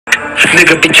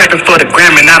Nigga be capping for the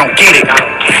gram and I don't get it.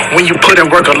 When you put in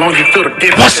work alone, you feel the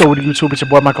difference. What's up with the YouTube? It's your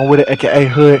boy Michael with it, aka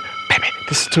Hood. Baby,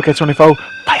 this is 2K24.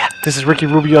 Fire. This is Ricky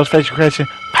Rubio's facial creation.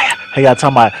 Fire. Hey, y'all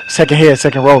talking about second head,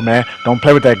 second row, man. Don't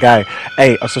play with that guy.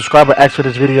 Hey, a subscriber asked for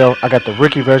this video. I got the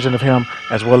Ricky version of him,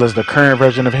 as well as the current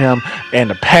version of him, and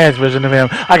the past version of him.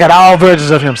 I got all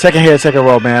versions of him, second head, second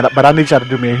row, man. But I need y'all to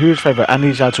do me a huge favor. I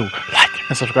need y'all to like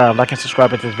and subscribe. Like and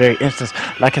subscribe at this very instance.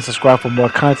 Like and subscribe for more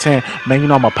content. Man, you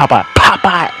know I'm a pop out. Pop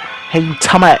out. Hey, you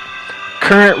talking about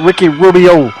current Ricky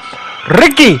Rubio.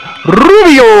 Ricky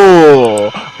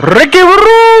Rubio! Ricky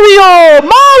Rubio!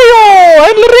 Mario!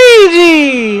 And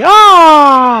Luigi!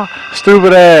 Ah!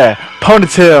 Stupid ass.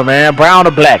 Ponytail, man. Brown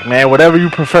or black, man. Whatever you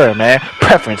prefer, man.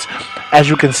 Preference. As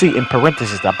you can see in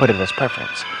parentheses, I put it as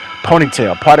preference.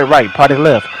 Ponytail. Party right, party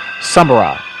left.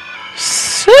 Samurai.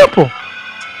 Simple.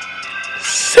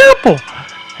 Simple.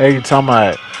 Hey, you talking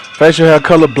about facial hair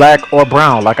color black or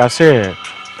brown, like I said.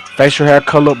 Facial hair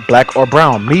color black or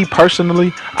brown. Me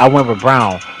personally, I went with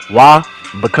brown. Why?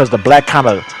 Because the black kind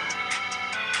of, you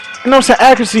know what I'm saying,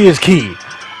 accuracy is key.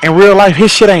 In real life,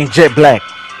 his shit ain't jet black.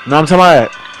 You know what I'm talking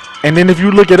about? And then if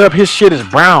you look it up, his shit is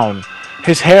brown.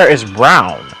 His hair is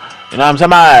brown. You know what I'm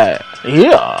talking about?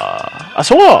 Yeah, I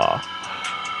swear.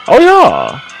 Oh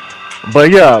yeah.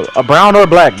 But yeah, a brown or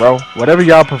black, bro. Whatever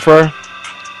y'all prefer.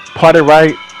 Party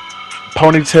right,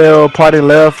 ponytail, party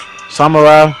left,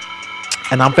 samurai.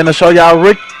 And I'm finna show y'all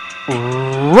Ricky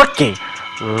Rubio.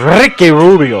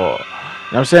 You know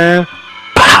what I'm saying?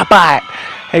 Pop-out.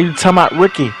 Hey, you talking about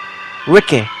Ricky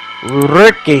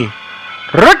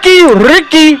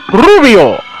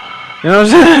Rubio. You know what I'm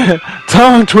saying?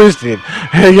 Tongue twisted.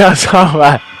 Hey, y'all talking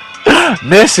about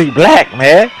messy black,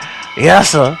 man. Yes,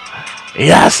 sir.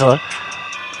 Yes, sir.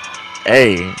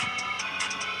 Hey.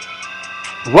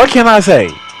 What can I say?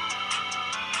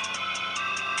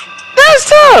 That's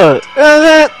tough.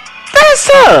 That's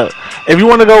tough. If you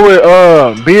want to go with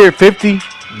beard 50,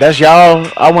 that's y'all.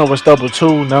 I went with stubble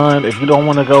 2, none. If you don't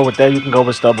want to go with that, you can go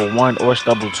with stubble 1 or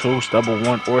stubble 2, stubble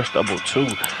 1 or stubble 2.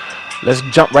 Let's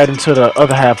jump right into the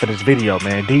other half of this video,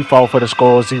 man. Default for the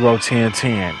score 0, 10,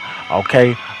 10.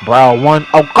 Okay. Brow 1.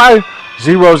 Okay.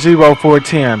 0, 0, 4,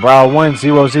 10. Brow 1,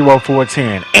 0, 0, 4,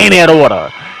 10. In that order.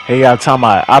 Hey, y'all talking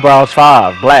about eyebrows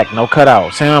 5. Black. No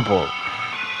cutout. Simple.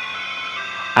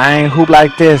 I ain't hoop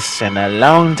like this in a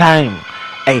long time.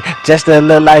 Hey, just to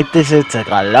look like this, it took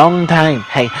a long time.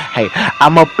 Hey,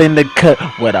 I'm up in the cut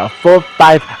with a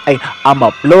 4-5. Hey,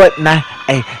 I'ma blow it now.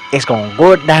 Hey, it's gonna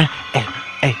go down. Hey,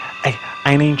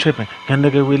 I ain't even tripping. Your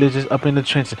nigga really just up in the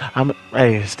trenches.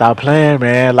 Hey, stop playing,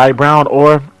 man. Light brown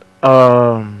or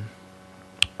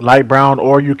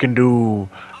you can do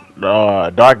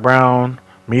dark brown,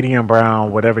 medium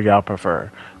brown, whatever y'all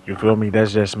prefer. You feel me?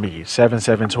 That's just me. 7,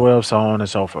 7, 12, so on and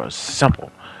so forth. Simple. You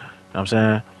know what I'm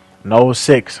saying? No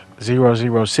 6, 0,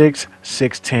 0, 6,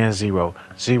 6, 10, 0.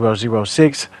 0, 0,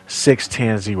 6, 6,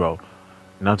 10, 0. You know what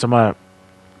I'm talking about?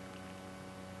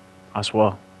 I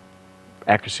swear.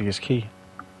 Accuracy is key.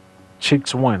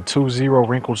 Cheeks 1, 2, 0,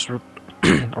 wrinkles,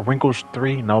 wrinkles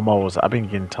 3, no moles. I've been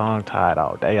getting tongue tied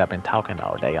all day. I've been talking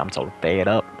all day. I'm so fed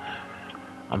up.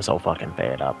 I'm so fucking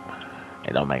fed up.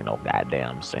 It don't make no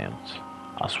goddamn sense.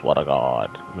 I swear to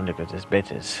God, you niggas is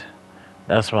bitches.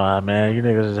 That's why, man. You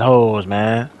niggas is hoes,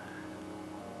 man.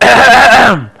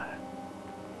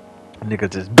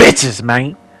 Niggas is bitches,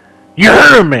 man. You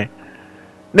heard me?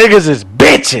 Niggas is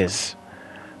bitches.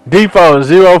 Default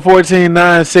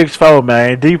 014964,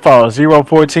 man. Default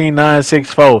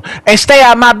 014964. And stay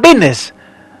out my business.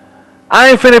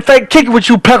 I ain't finna fake kick it with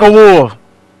you, Pecker Wolf.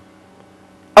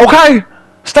 Okay?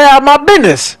 Stay out my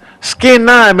business. Skin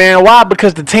 9, man. Why?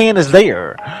 Because the tan is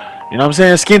there. You know what I'm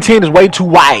saying? Skin 10 is way too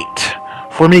white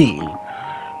for me.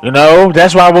 You know?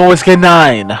 That's why I went with skin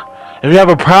 9. If you have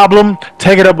a problem,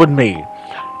 take it up with me.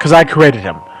 Because I created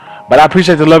him. But I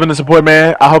appreciate the love and the support,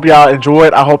 man. I hope y'all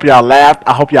enjoyed. I hope y'all laughed.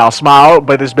 I hope y'all smiled.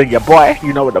 But it's been your boy.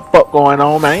 You know what the fuck going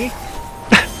on, man.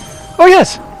 Oh,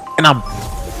 yes. And I'm